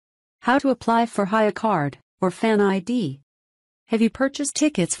How to apply for Hayya Card, or Fan ID. Have you purchased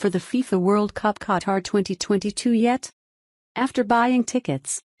tickets for the FIFA World Cup Qatar 2022 yet? After buying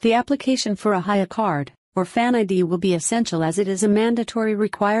tickets, the application for a Hayya Card, or Fan ID will be essential as it is a mandatory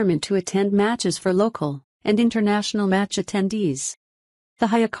requirement to attend matches for local and international match attendees. The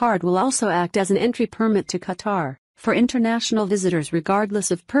Hayya Card will also act as an entry permit to Qatar for international visitors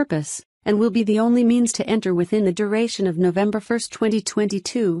regardless of purpose, and will be the only means to enter within the duration of November 1,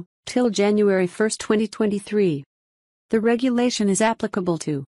 2022, till January 1, 2023. The regulation is applicable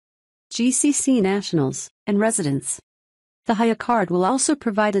to GCC nationals and residents. The Hayya Card will also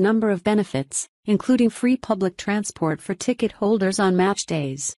provide a number of benefits, including free public transport for ticket holders on match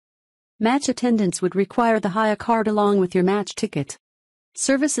days. Match attendance would require the Hayya Card along with your match ticket.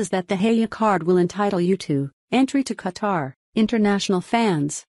 Services that the Hayya Card will entitle you to: entry to Qatar, international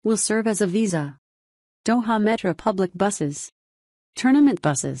fans, will serve as a visa. Doha Metro public buses. Tournament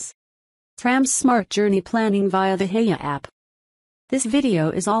buses. Trams smart journey planning via the Hayya app. This video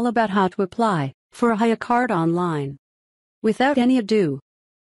is all about how to apply for a Hayya Card online. Without any ado,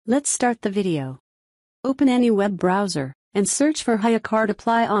 let's start the video. Open any web browser and search for Hayya Card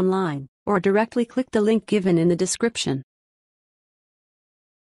Apply online, or directly click the link given in the description.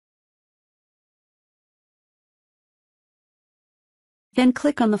 Then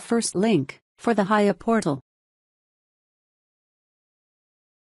click on the first link for the Hayya portal.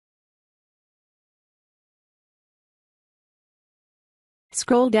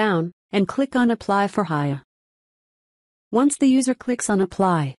 Scroll down and click on Apply for Hayya. Once the user clicks on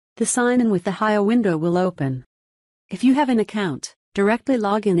Apply, the sign-in with the Hayya window will open. If you have an account, directly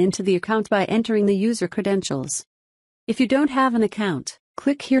log into the account by entering the user credentials. If you don't have an account,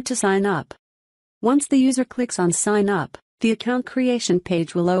 click here to sign up. Once the user clicks on Sign Up, the account creation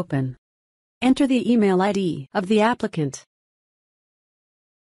page will open. Enter the email ID of the applicant.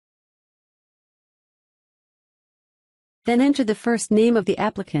 Then enter the first name of the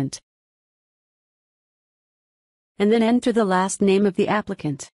applicant. And then enter the last name of the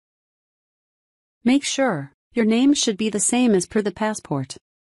applicant. Make sure your name should be the same as per the passport.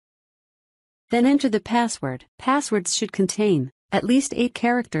 Then enter the password. Passwords should contain at least 8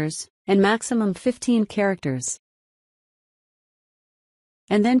 characters and maximum 15 characters.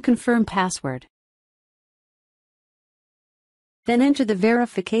 And then confirm password. Then enter the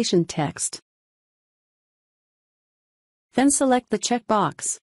verification text. Then select the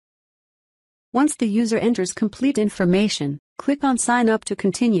checkbox. Once the user enters complete information, click on Sign Up to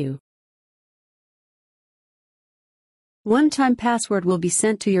continue. One-time password will be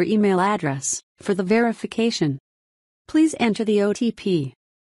sent to your email address for the verification. Please enter the OTP.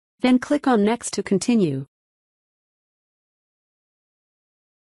 Then click on Next to continue.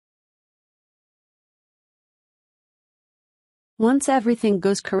 Once everything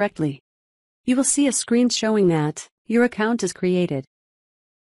goes correctly, you will see a screen showing that your account is created.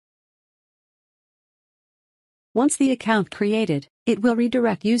 Once the account created, it will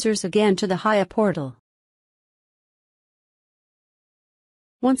redirect users again to the Hayya portal.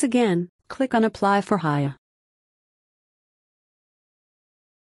 Once again, click on Apply for Hayya.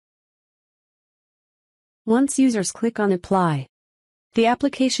 Once users click on Apply, the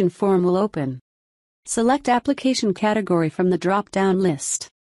application form will open. Select application category from the drop-down list.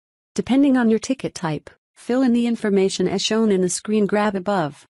 Depending on your ticket type, fill in the information as shown in the screen grab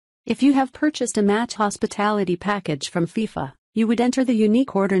above. If you have purchased a match hospitality package from FIFA, you would enter the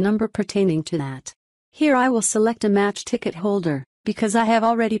unique order number pertaining to that. Here I will select a match ticket holder, because I have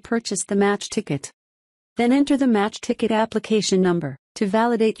already purchased the match ticket. Then enter the match ticket application number to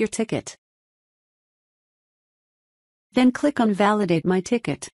validate your ticket. Then click on Validate my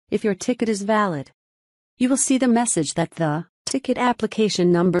ticket if your ticket is valid. You will see the message that the ticket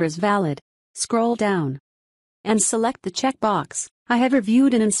application number is valid. Scroll down and select the checkbox. I have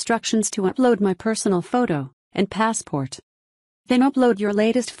reviewed and instructions to upload my personal photo and passport. Then upload your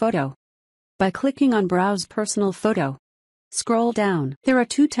latest photo by clicking on Browse Personal Photo. Scroll down. There are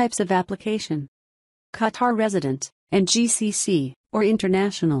 2 types of application: Qatar resident and GCC, or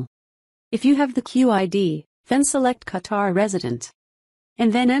international. If you have the QID, then select Qatar resident.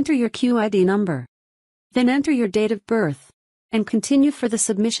 And then enter your QID number. Then enter your date of birth, and continue for the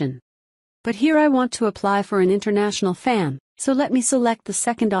submission. But here I want to apply for an international fan, so let me select the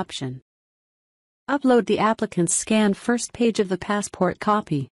second option. Upload the applicant's scanned first page of the passport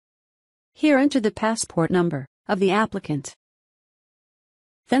copy. Here enter the passport number of the applicant.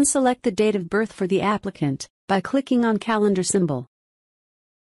 Then select the date of birth for the applicant by clicking on calendar symbol.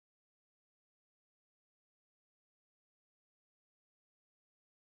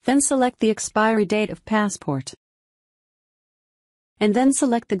 Then select the expiry date of passport. and then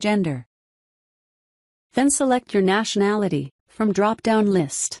select the gender. Then select your nationality from drop-down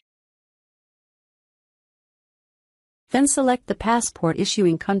list. Then select the passport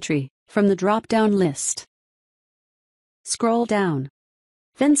issuing country from the drop-down list. Scroll down.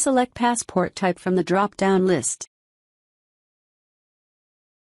 Then select passport type from the drop-down list.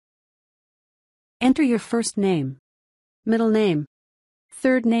 Enter your first name, middle name,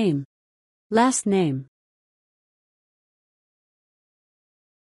 third name, last name.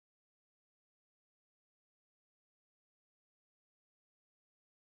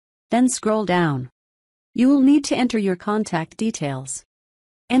 Then scroll down. You will need to enter your contact details.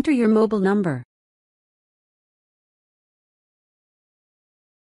 Enter your mobile number.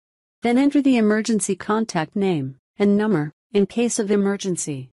 Then enter the emergency contact name and number in case of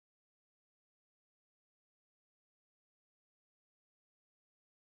emergency.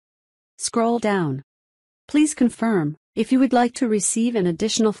 Scroll down. Please confirm if you would like to receive an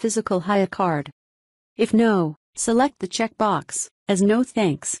additional physical Hayya Card. If no, select the checkbox as no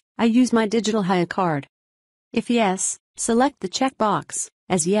thanks, I use my digital Hayya Card. If yes, select the checkbox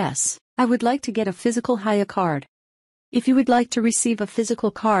as yes, I would like to get a physical Hayya Card. If you would like to receive a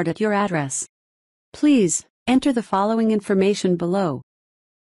physical card at your address, please enter the following information below.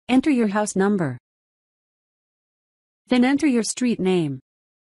 Enter your house number. Then enter your street name.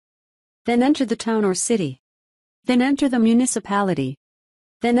 Then enter the town or city. Then enter the municipality.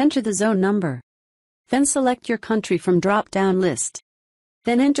 Then enter the zone number. Then select your country from drop-down list.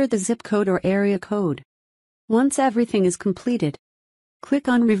 Then enter the zip code or area code. Once everything is completed, click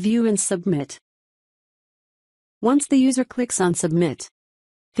on Review and Submit. Once the user clicks on Submit,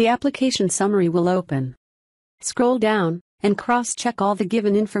 the application summary will open. Scroll down and cross-check all the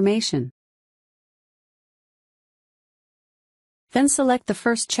given information. Then select the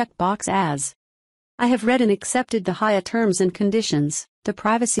first checkbox as I have read and accepted the Hayya terms and conditions, the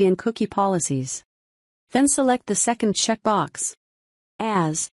privacy and cookie policies. Then select the second checkbox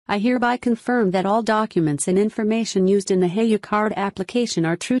as I hereby confirm that all documents and information used in the Hayya Card application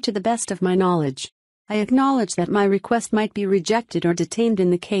are true to the best of my knowledge. I acknowledge that my request might be rejected or detained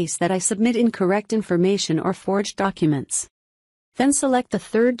in the case that I submit incorrect information or forged documents. Then select the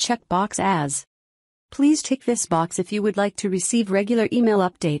third checkbox as please tick this box if you would like to receive regular email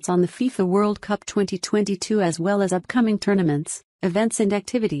updates on the FIFA World Cup 2022 as well as upcoming tournaments, events and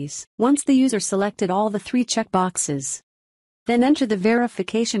activities. Once the user selected all the three checkboxes, then enter the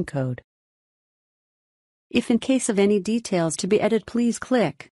verification code. If in case of any details to be edited, please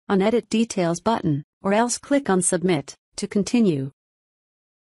click on Edit Details button, or else click on Submit to continue.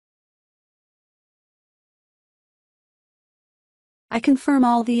 I confirm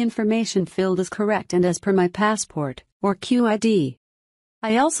all the information filled is correct and as per my passport or QID.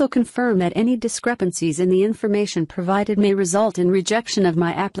 I also confirm that any discrepancies in the information provided may result in rejection of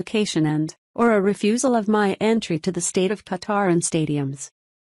my application and/or a refusal of my entry to the state of Qatar and stadiums.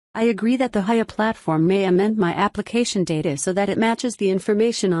 I agree that the Hayya platform may amend my application data so that it matches the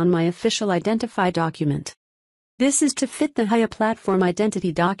information on my official identify document. This is to fit the Hayya platform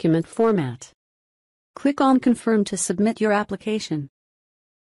identity document format. Click on Confirm to submit your application.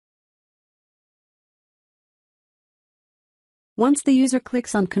 Once the user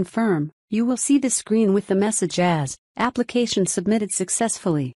clicks on Confirm, you will see the screen with the message as Application submitted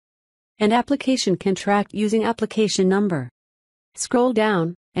successfully. An application can track using application number. Scroll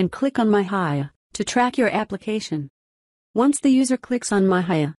down and click on My Hayya to track your application. Once the user clicks on My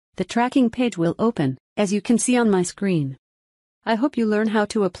Hayya, the tracking page will open, as you can see on my screen. I hope you learn how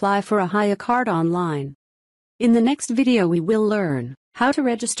to apply for a Hayya Card online. In the next video we will learn how to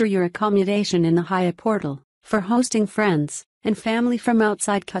register your accommodation in the Hayya portal for hosting friends and family from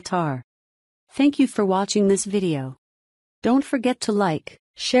outside Qatar. Thank you for watching this video. Don't forget to like,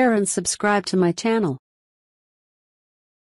 share and subscribe to my channel.